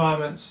system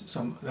environments,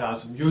 there are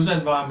some user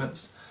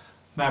environments,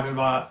 map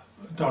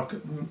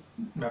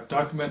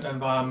document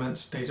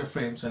environments, data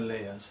frames and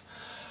layers.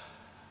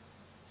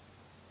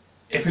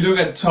 If you look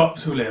at the top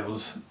two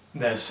levels,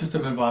 there's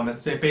system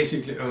environments. They're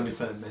basically only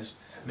for the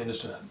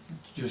administrator.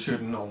 You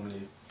shouldn't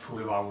normally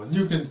fool around with.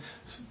 You can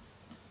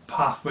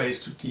pathways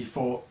to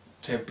default,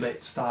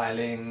 template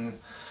styling,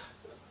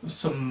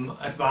 some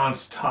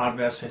advanced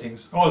hardware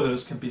settings. All of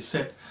those can be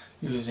set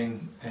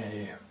using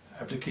a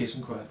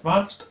application called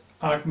Advanced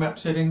ArcMap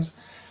Settings.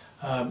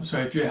 So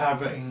if you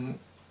have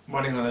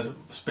running on a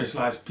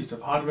specialized piece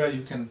of hardware,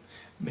 you can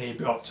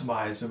maybe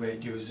optimize the way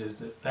it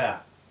uses it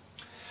there.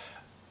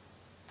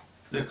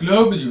 The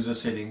global user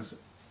settings,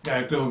 they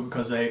are global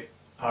because they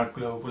are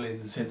global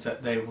in the sense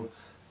that they will,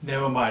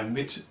 never mind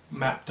which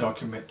map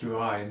document you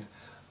are in,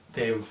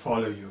 they will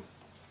follow you.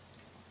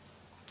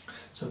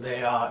 So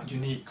they are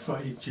unique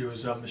for each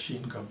user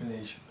machine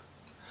combination.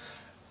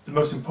 The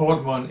most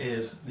important one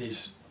is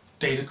these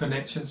data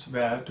connections.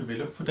 Where do we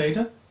look for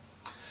data?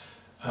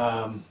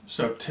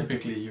 So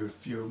typically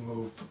if you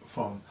move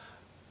from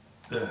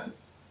the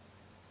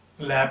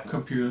lab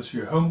computer to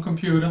your home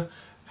computer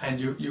and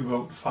you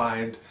won't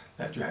find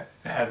that you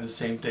have the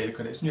same data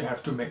connection, you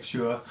have to make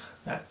sure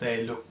that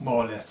they look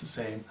more or less the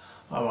same,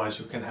 otherwise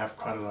you can have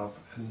quite a lot of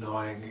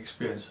annoying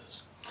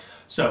experiences.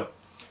 So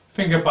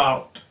think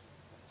about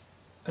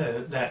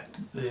that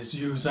these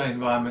user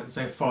environments,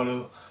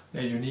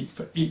 they're unique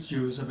for each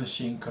user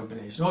machine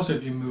combination. Also,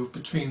 if you move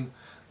between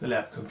the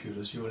lab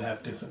computers, you will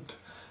have different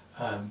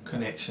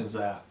connections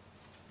there.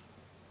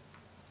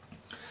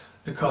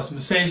 The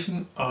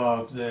customization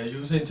of the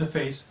user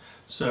interface,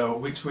 so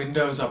which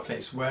windows are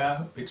placed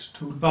where, which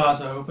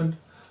toolbars are opened,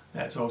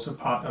 that's also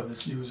part of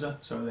this user,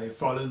 so they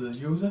follow the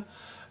user.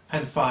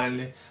 And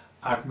finally,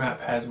 ArcMap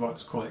has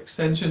what's called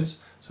extensions,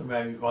 so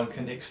where one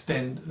can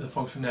extend the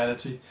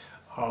functionality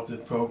of the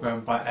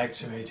program by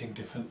activating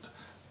different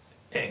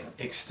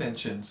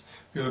extensions.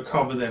 We will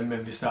cover them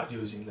when we start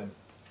using them.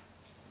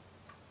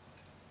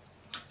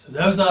 So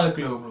those are the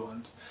global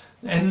ones.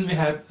 Then we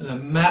have the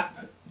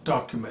map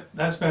document.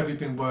 That's where we've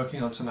been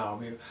working on to now.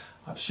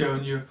 I've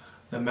shown you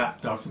the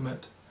map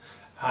document.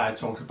 I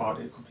talked about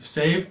it could be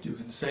saved. You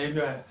can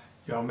save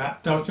your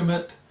map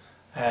document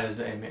as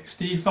an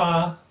MXD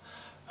file.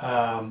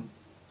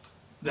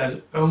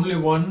 There's only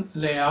one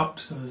layout,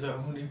 so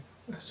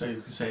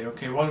you can say,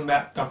 okay, one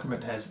map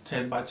document has a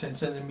 10 by 10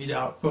 centimeter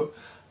output.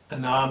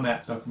 Another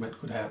map document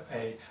could have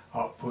a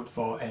output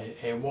for a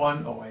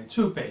A1 or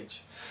A2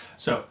 page.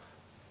 So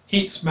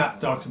each map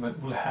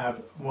document will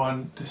have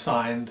one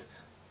designed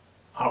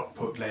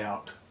output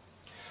layout.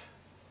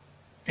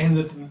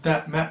 in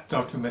that map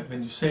document,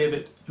 when you save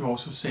it, you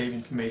also save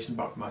information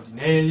about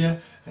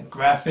marginalia and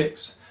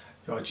graphics,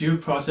 your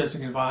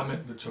geoprocessing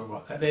environment, we'll talk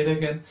about that later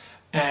again,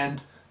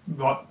 and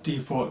what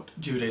default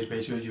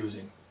geodatabase you're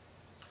using.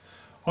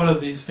 All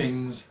of these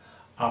things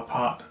are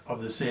part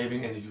of the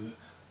saving, and if you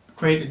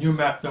create a new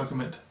map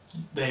document,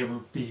 they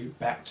will be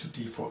back to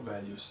default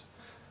values.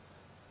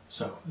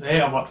 So they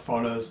are what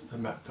follows the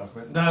map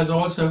document. There is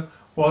also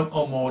one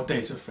or more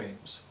data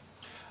frames.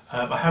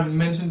 I haven't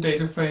mentioned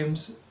data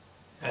frames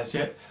as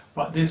yet,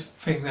 but this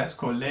thing that's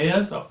called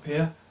layers up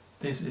here,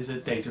 this is a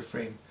data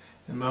frame.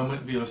 In a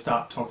moment we will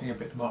start talking a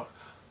bit more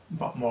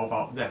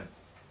about them.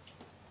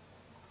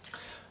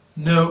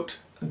 Note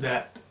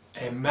that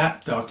a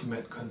map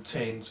document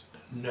contains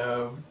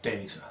no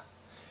data.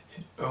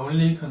 It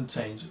only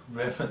contains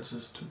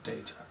references to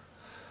data.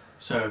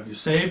 So if you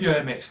save your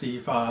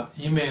MXD file,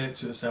 email it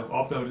to yourself,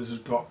 upload it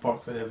to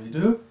Dropbox, whatever you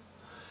do,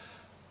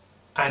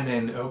 and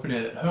then open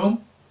it at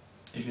home,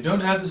 if you don't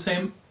have the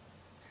same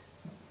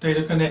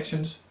data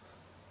connections,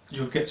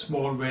 you'll get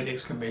small red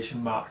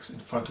exclamation marks in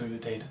front of your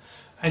data,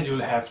 and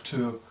you'll have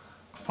to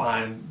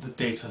find the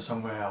data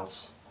somewhere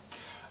else.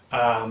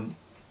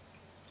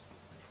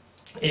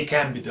 It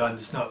can be done.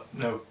 It's not,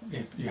 no,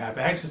 if you have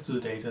access to the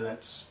data,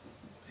 that's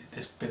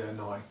a bit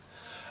annoying.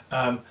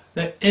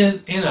 There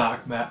is in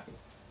ArcMap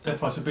the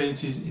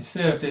possibility,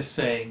 instead of just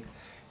saying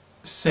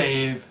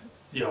save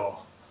your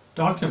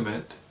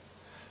document,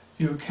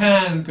 you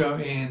can go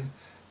in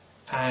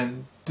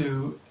and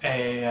do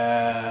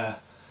a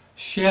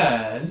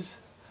shares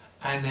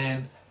and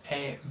then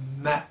a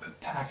map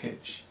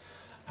package.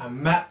 A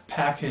map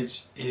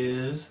package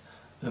is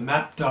the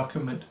map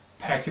document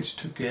packaged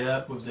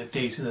together with the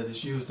data that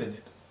is used in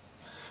it.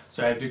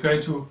 So if you're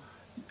going to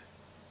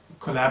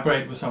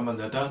collaborate with someone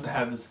that doesn't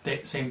have the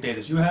same data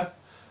as you have,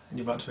 and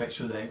you want to make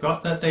sure they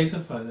got that data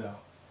for the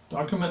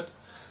document,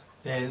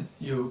 then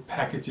you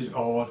package it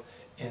all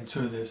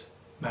into this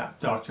map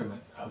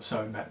document,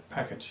 map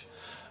package.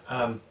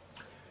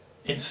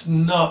 It's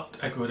not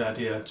a good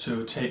idea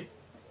to take,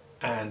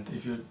 and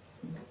if you're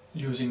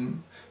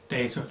using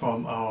data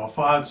from our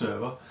file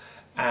server,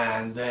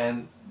 and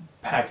then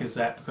package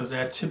that, because they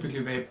are typically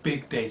very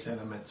big data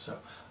elements, so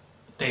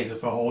data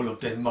for whole of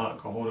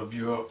Denmark or whole of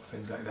Europe,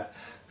 things like that.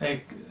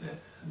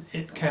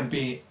 It can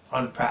be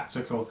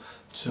unpractical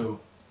to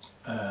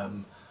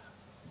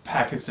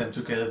package them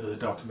together with a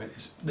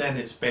document. Then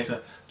it's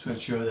better to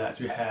ensure that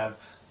you have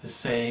the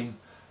same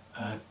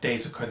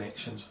data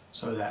connections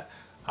so that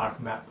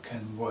ArcMap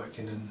can work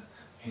in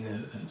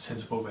a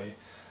sensible way.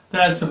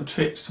 There are some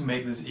tricks to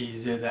make this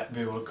easier that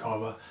we will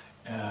cover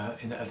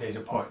in a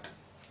later point.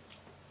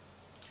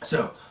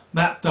 So,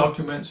 map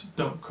documents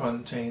don't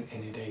contain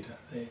any data,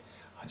 they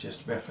are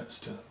just reference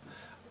to them.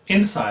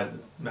 Inside the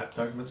map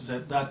documents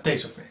there are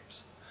data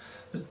frames.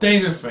 The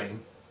data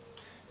frame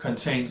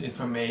contains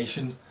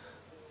information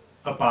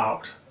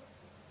about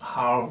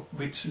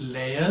which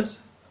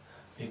layers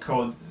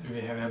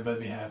remember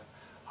we have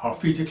our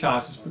feature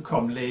classes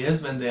become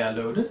layers when they are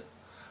loaded.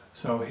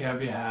 So here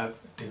we have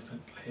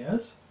different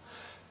layers,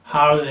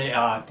 how they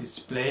are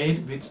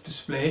displayed, which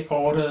display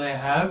order they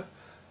have.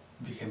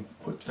 We can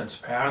put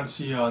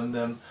transparency on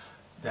them,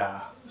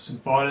 their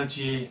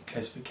symbology,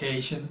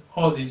 classification,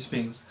 all these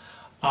things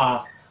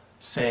are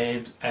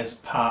saved as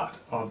part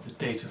of the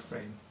data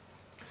frame.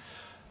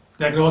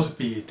 There can also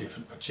be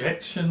different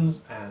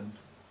projections and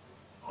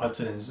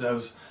alternates.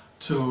 Those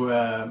two,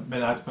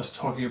 when I was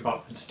talking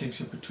about the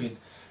distinction between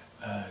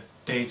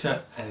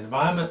data and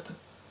environment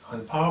on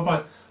the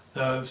PowerPoint,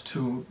 those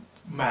two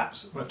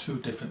maps were two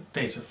different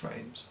data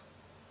frames.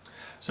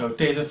 So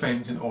data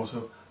frame can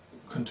also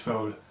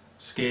control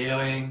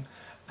scaling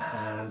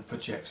and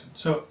projection.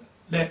 So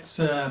let's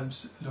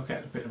look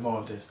at a bit more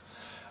of this.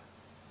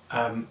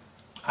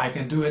 I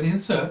can do an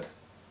insert,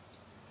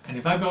 and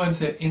if I go and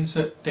say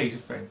insert data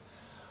frame,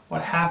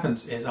 what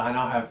happens is I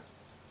now have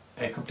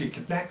a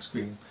completely blank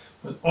screen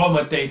because all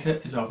my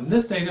data is up in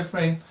this data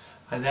frame,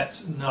 and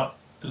that's not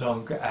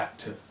longer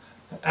active.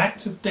 The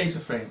active data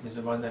frame is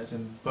the one that's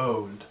in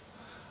bold.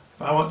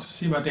 If I want to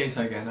see my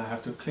data again, I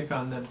have to click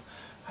on them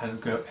and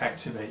go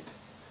activate,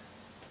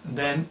 and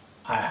then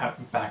I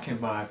have back in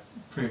my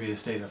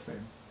previous data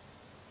frame.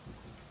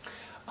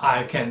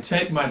 I can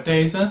take my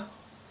data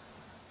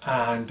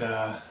and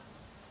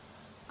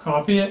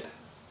copy it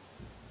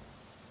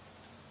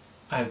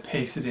and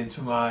paste it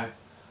into my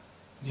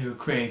new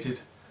created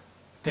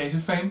data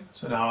frame.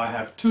 So now I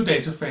have two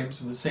data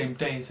frames with the same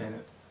data in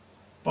it.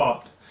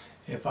 But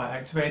if I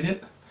activate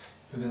it,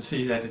 you can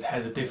see that it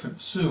has a different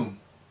zoom.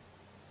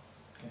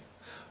 Okay.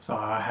 So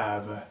I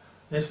have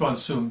this one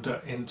zoomed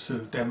into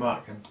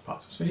Denmark and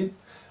parts of Sweden,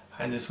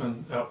 and this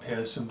one up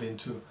here zoomed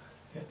into,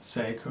 let's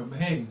say,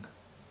 Copenhagen.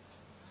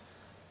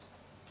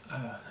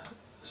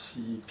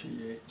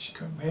 CPH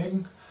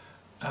Copenhagen,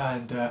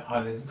 and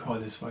I'll then call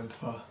this one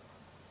for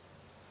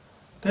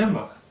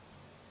Denmark,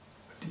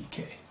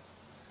 DK.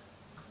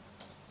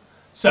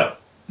 So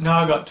now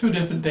I've got two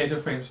different data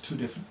frames, two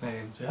different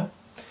names. Yeah.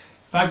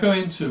 If I go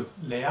into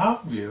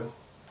Layout View,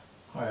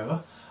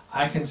 however,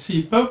 I can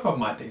see both of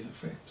my data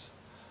frames.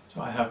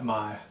 So I have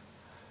my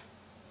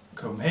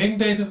Copenhagen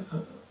data,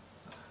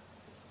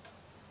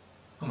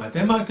 my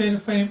Denmark data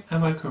frame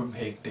and my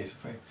Copenhagen data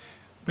frame.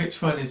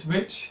 Which one is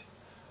which?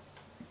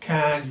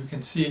 You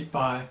can see it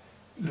by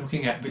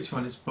looking at which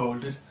one is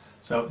bolded.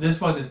 So this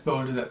one is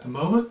bolded at the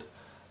moment,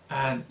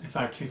 and if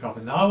I click up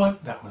another one,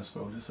 that one is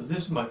bolded. So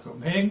this is my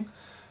Copenhagen.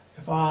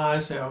 If I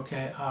say,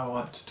 okay, I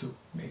want to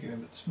make it a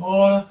bit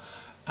smaller,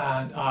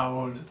 and I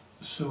will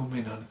zoom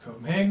in on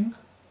Copenhagen,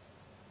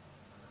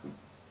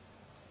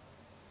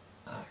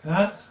 like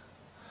that,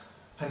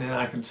 and then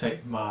I can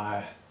take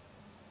my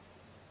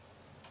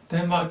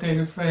Denmark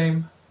data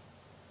frame,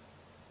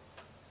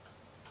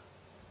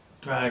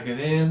 drag it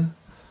in,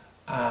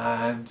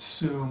 and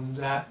zoom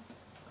that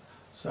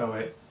so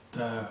it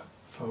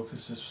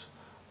focuses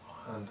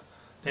on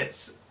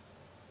let's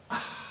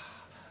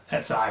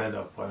I don't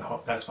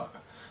know, that's fine.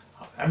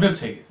 And we'll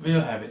take it,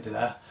 we'll have it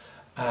there,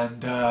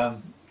 and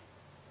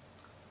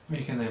we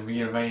can then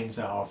rearrange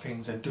our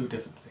things and do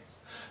different things.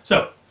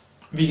 So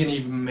we can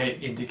even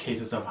make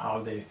indicators of how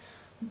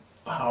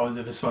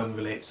this one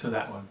relates to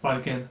that one. But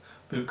again,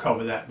 we'll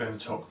cover that when we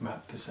talk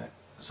map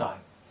design.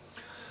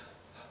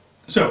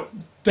 So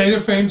data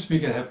frames, we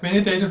can have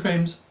many data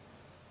frames.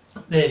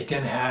 They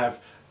can have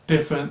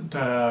different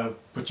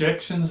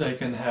projections, they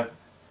can have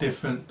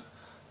different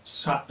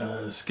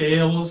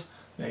scales,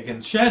 they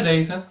can share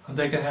data, and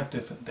they can have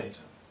different data.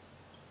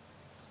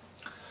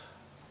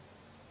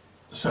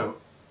 So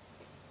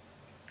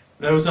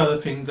those are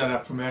the things that are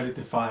primarily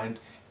defined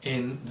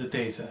in the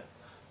data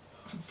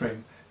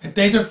frame. A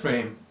data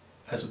frame,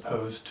 as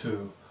opposed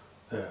to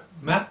the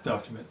map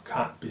document,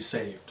 can't be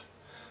saved.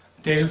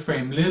 A data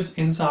frame lives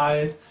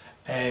inside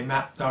a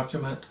map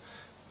document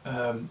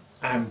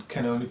and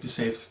can only be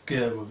saved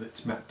together with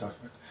its map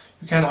document.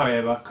 You can,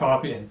 however,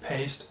 copy and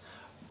paste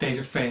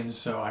data frames,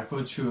 so I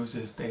could choose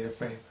this data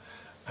frame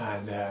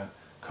and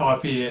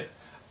copy it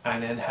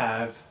and then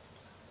have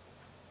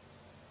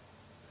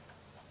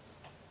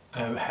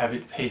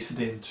it pasted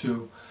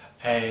into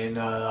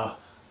another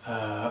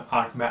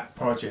ArcMap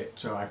project,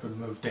 so I could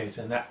move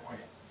data in that way.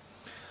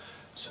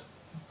 So,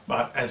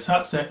 but as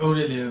such, they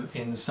only live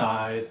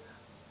inside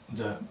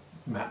the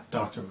map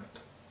document.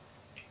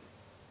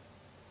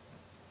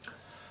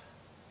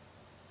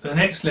 The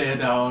next layer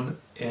down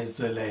is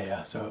the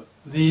layer. So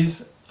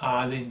these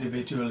are the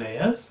individual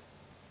layers,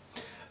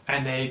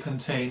 and they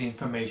contain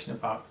information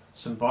about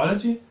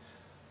symbology,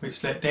 which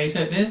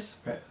data it is,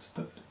 where it's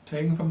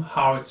taken from,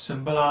 how it's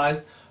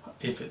symbolized,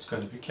 if it's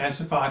going to be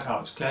classified, how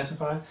it's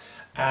classified,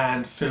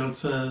 and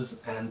filters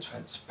and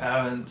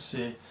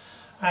transparency,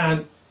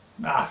 and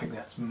I think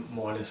that's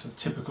more or less some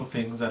typical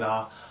things that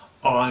are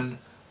on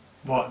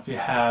what we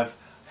have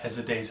as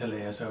a data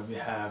layer. So we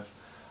have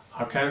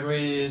our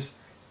categories,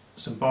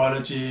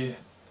 symbology,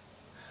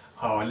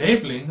 our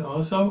labeling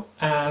also,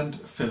 and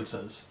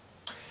filters.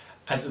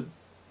 As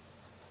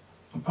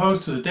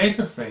opposed to the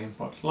data frame,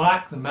 but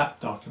like the map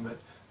document,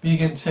 we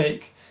can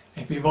take,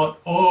 if we want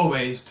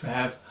always to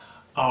have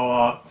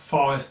our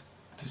forest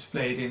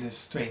displayed in a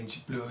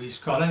strange bluish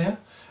color here,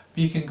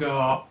 we can go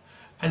up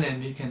and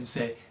then we can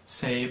say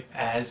save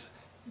as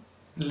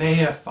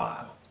layer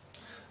file.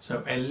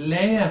 So a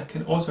layer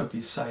can also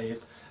be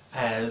saved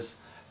as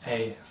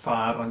a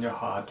file on your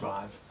hard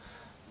drive,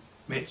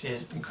 which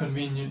is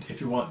convenient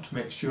if you want to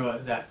make sure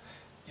that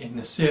in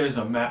a series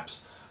of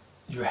maps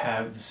you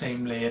have the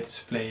same layer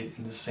displayed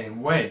in the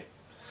same way.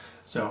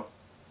 So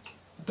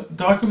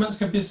documents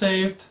can be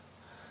saved,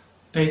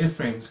 data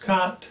frames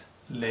can't,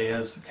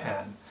 layers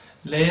can.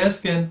 Layers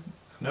can,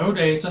 no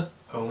data,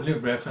 only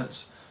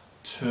reference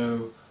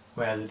to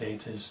where the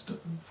data is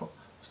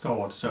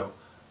stored, so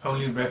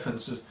only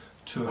references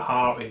to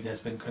how it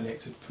has been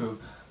connected through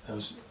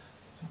those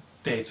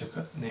data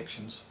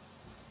connections.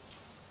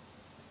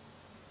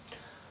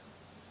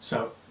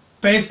 So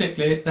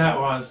basically that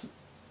was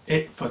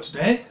it for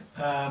today.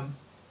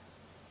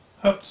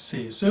 Hope to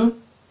see you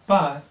soon.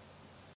 Bye.